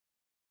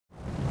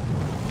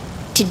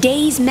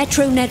Today's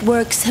metro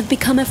networks have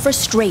become a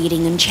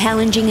frustrating and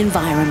challenging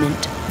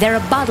environment. They're a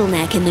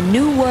bottleneck in the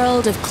new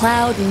world of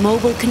cloud and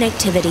mobile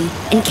connectivity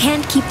and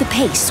can't keep the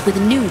pace with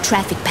new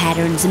traffic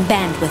patterns and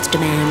bandwidth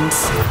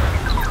demands.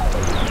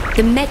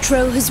 The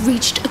metro has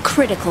reached a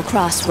critical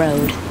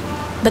crossroad,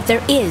 but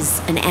there is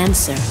an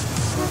answer.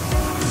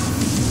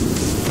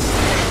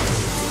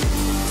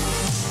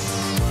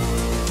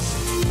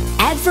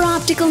 ADVA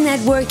Optical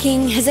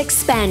Networking has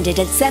expanded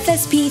its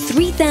FSP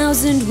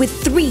 3000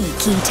 with 3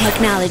 key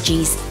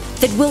technologies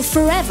that will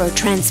forever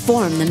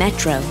transform the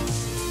metro.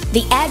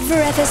 The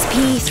ADVA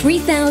FSP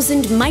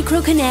 3000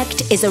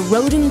 MicroConnect is a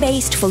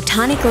ROADM-based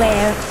photonic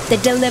layer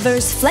that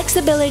delivers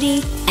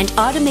flexibility and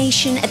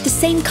automation at the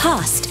same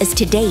cost as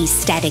today's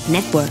static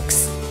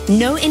networks.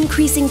 No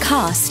increase in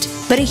cost,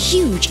 but a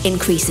huge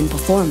increase in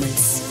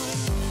performance.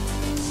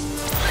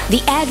 The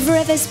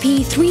ADVA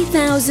FSP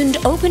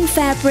 3000 Open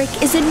Fabric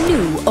is a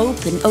new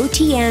open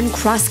OTN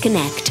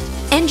cross-connect,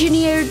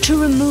 engineered to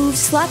remove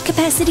slot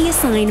capacity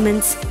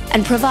assignments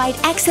and provide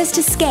access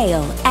to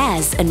scale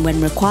as and when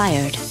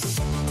required.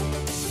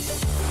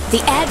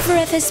 The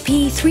ADVA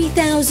FSP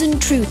 3000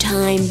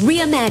 TrueTime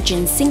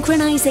reimagines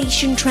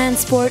synchronization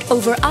transport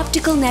over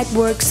optical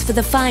networks for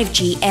the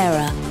 5G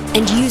era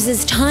and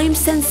uses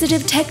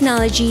time-sensitive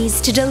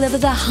technologies to deliver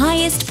the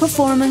highest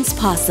performance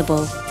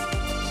possible.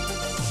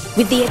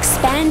 With the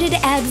expanded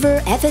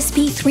ADVA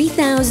FSP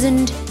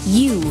 3000,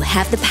 you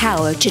have the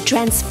power to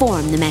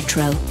transform the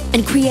metro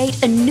and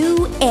create a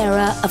new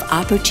era of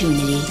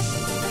opportunity.